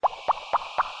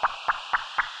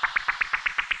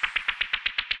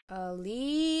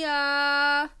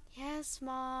Aaliyah. Yes,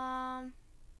 Mom.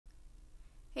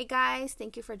 Hey guys,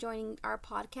 thank you for joining our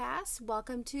podcast.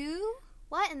 Welcome to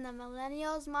What in the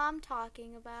Millennials Mom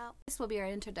talking about? This will be our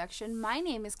introduction. My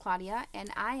name is Claudia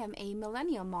and I am a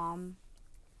millennial mom.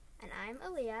 And I'm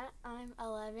Aaliyah. I'm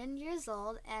 11 years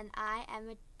old and I am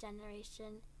a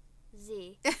Generation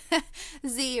Z.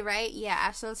 Z, right?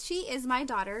 Yeah. So she is my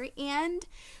daughter and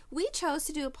we chose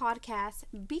to do a podcast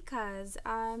because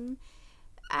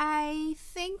I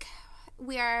think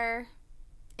we are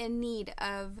in need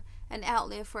of an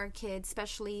outlet for our kids,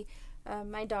 especially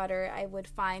my daughter. I would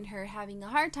find her having a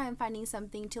hard time finding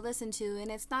something to listen to,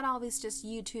 and it's not always just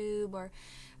YouTube or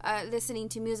listening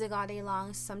to music all day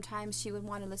long. Sometimes she would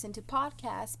want to listen to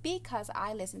podcasts because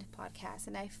I listen to podcasts,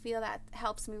 and I feel that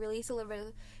helps me release a little bit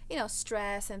of,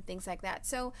 stress and things like that.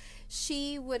 So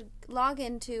she would log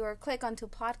into or click onto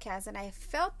podcasts, and I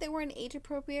felt they weren't age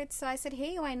appropriate, so I said,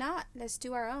 hey, why not? Let's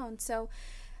do our own. So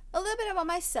a little bit about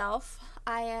myself.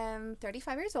 I am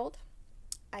 35 years old.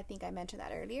 I think I mentioned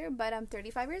that earlier, but I'm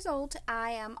 35 years old.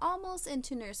 I am almost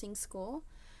into nursing school,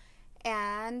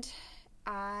 and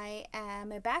my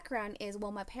background is,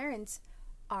 my parents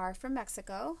are from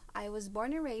Mexico. I was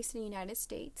born and raised in the United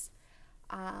States.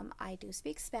 I do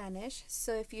speak Spanish,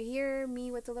 so if you hear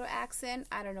me with a little accent,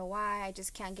 I don't know why. I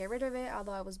just can't get rid of it.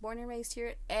 Although I was born and raised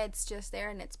here, it's just there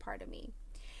and it's part of me.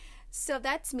 So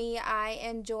that's me. I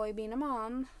enjoy being a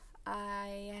mom.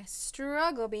 I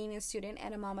struggle being a student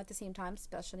and a mom at the same time,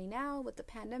 especially now with the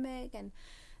pandemic and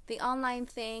the online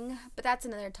thing, but that's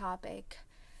another topic.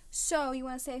 So, you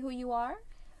want to say who you are?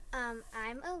 I'm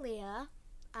Aaliyah.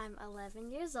 I'm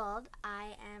 11 years old.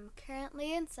 I am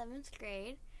currently in 7th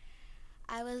grade.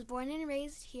 I was born and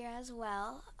raised here as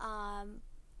well.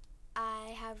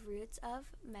 I have roots of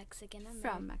Mexican American.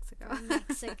 From Mexico. From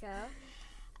Mexico.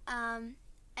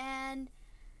 And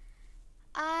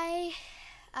I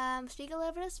speak a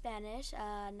little bit of Spanish,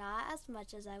 not as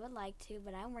much as I would like to,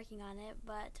 but I'm working on it,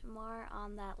 but more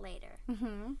on that later.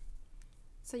 Mm-hmm.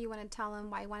 So you want to tell them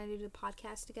why you wanted to do the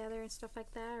podcast together and stuff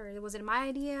like that? Or was it my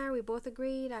idea? We both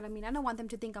agreed? I don't want them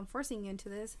to think I'm forcing you into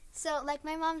this. So, like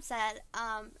my mom said,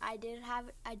 I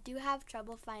do have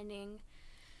trouble finding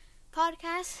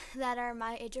podcasts that are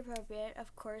my age appropriate.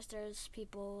 Of course, there's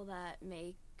people that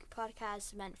make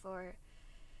podcasts meant for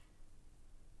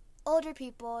older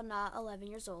people, not 11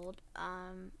 years old.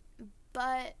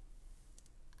 But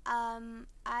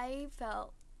I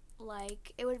felt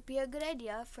like it would be a good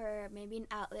idea for maybe an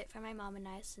outlet for my mom and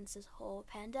I, since this whole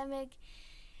pandemic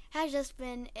has just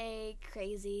been a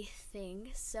crazy thing.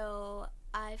 So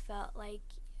I felt like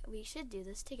we should do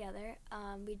this together.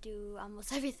 We do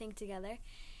almost everything together.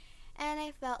 And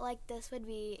I felt like this would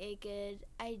be a good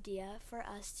idea for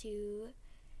us to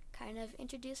kind of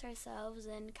introduce ourselves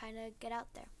and kind of get out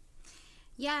there.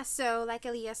 Yeah, so like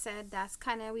Aaliyah said,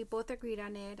 we both agreed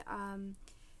on it.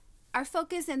 Our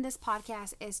focus in this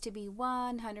podcast is to be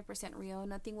 100% real.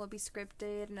 Nothing will be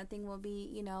scripted. Nothing will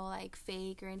be,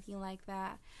 fake or anything like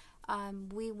that.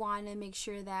 We want to make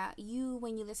sure that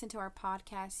when you listen to our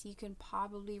podcast, you can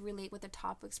probably relate with the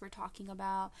topics we're talking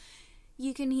about.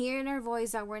 You can hear in our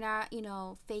voice that we're not,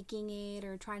 faking it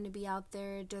or trying to be out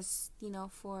there just,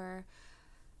 for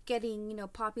getting,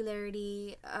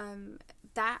 popularity.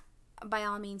 That by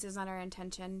all means is not our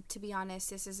intention. To be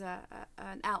honest, this is an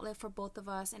outlet for both of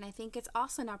us, and I think it's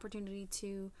also an opportunity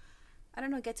to,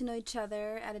 get to know each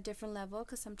other at a different level,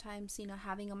 because sometimes,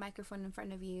 having a microphone in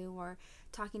front of you or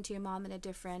talking to your mom at a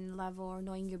different level or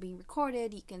knowing you're being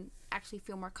recorded, you can actually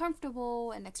feel more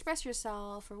comfortable and express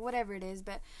yourself or whatever it is.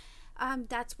 But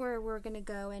that's where we're going to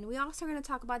go. And we also are going to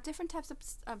talk about different types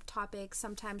of topics.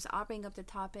 Sometimes I'll bring up the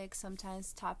topics.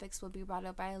 Sometimes topics will be brought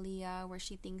up by Aaliyah where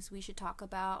she thinks we should talk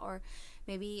about, or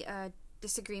maybe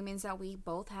disagreements that we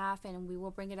both have, and we will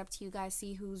bring it up to you guys,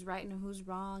 see who's right and who's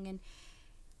wrong. And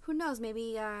who knows,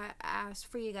 maybe ask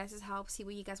for you guys' help, see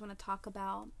what you guys want to talk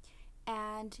about.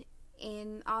 And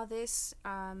in all this,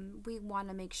 we want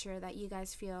to make sure that you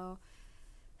guys feel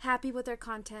happy with their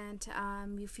content,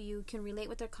 if you can relate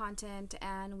with their content,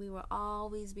 and we will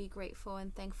always be grateful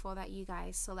and thankful that you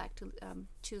guys select to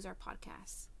choose our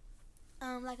podcast.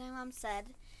 Like my mom said,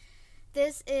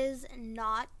 this is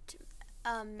not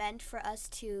meant for us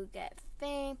to get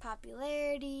fame,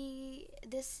 popularity.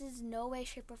 This is no way,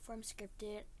 shape, or form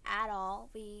scripted at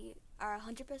all. We are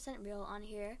 100% real on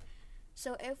here.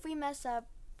 So if we mess up,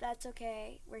 that's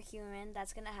okay. We're human.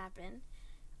 That's going to happen.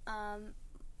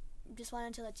 Just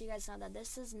wanted to let you guys know that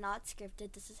this is not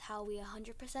scripted. This is how we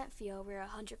 100% feel. We're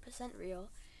 100% real.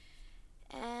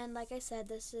 And like I said,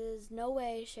 this is no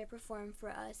way, shape, or form for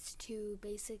us to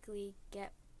basically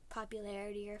get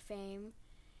popularity or fame.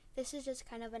 this is just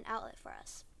kind of an outlet for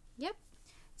us. Yep.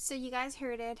 So you guys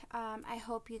heard it. I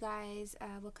hope you guys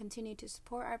will continue to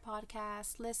support our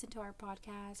podcast, listen to our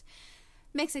podcast,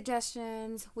 make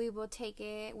suggestions. We will take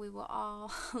it. We will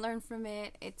all learn from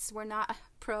it. We're not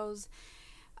pros.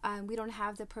 We don't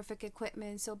have the perfect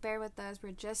equipment, so bear with us.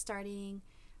 We're just starting,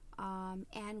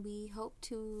 and we hope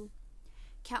to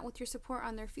count with your support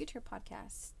on their future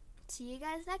podcasts. See you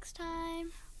guys next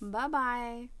time.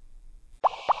 Bye-bye.